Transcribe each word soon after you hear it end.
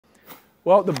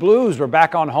Well, the Blues were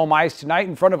back on home ice tonight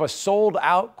in front of a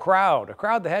sold-out crowd, a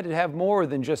crowd that had to have more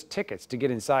than just tickets to get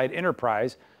inside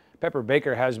Enterprise. Pepper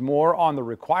Baker has more on the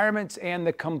requirements and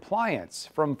the compliance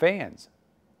from fans.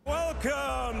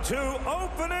 Welcome to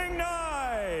opening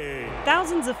night!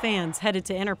 Thousands of fans headed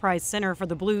to Enterprise Center for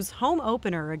the Blues' home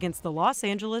opener against the Los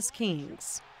Angeles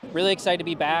Kings. Really excited to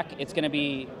be back. It's going to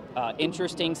be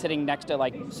interesting sitting next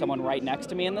to someone right next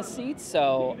to me in the seats.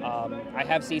 So I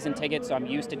have season tickets, so I'm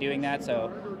used to doing that.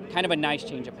 So kind of a nice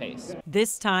change of pace.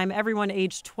 This time, everyone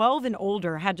aged 12 and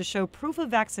older had to show proof of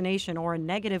vaccination or a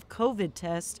negative COVID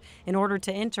test in order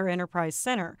to enter Enterprise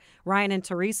Center. Ryan and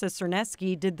Teresa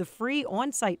Czerniewski did the free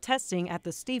on-site testing at the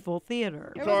Stifel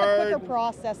Theater. It was a quicker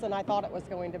process than I thought it was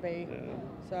going to be.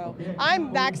 So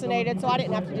I'm vaccinated, so I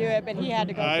didn't have to do it, but he had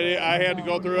to go through it. I had to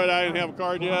go through it. I didn't have a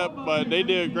card yet, but they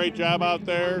did a great job out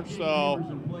there, so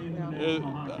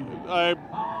I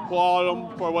applaud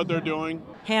them for what they're doing.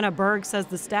 Hannah Berg says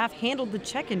the staff handled the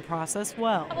check-in process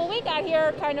well. Well, we got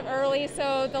here kind of early,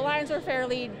 so the lines were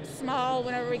fairly small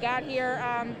whenever we got here.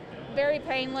 Very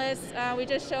painless. We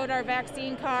just showed our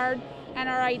vaccine card and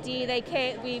our ID.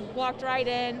 We walked right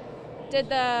in, did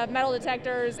the metal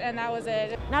detectors, and that was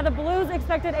it. Now, the Blues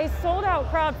expected a sold-out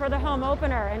crowd for the home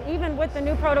opener, and even with the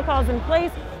new protocols in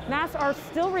place, masks are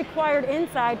still required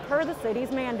inside per the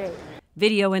city's mandate.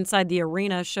 Video inside the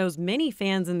arena shows many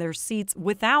fans in their seats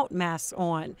without masks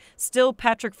on. Still,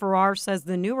 Patrick Farrar says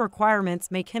the new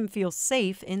requirements make him feel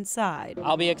safe inside.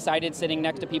 I'll be excited sitting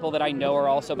next to people that I know are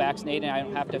also vaccinated, and I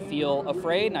don't have to feel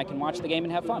afraid, and I can watch the game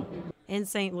and have fun. In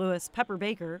St. Louis, Pepper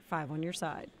Baker, 5 on your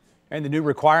side. And the new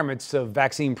requirements of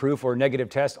vaccine proof or negative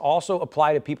test also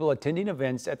apply to people attending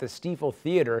events at the Stifel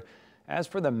Theater. As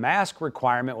for the mask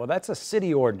requirement, well, that's a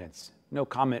city ordinance. No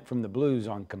comment from the Blues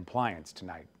on compliance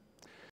tonight.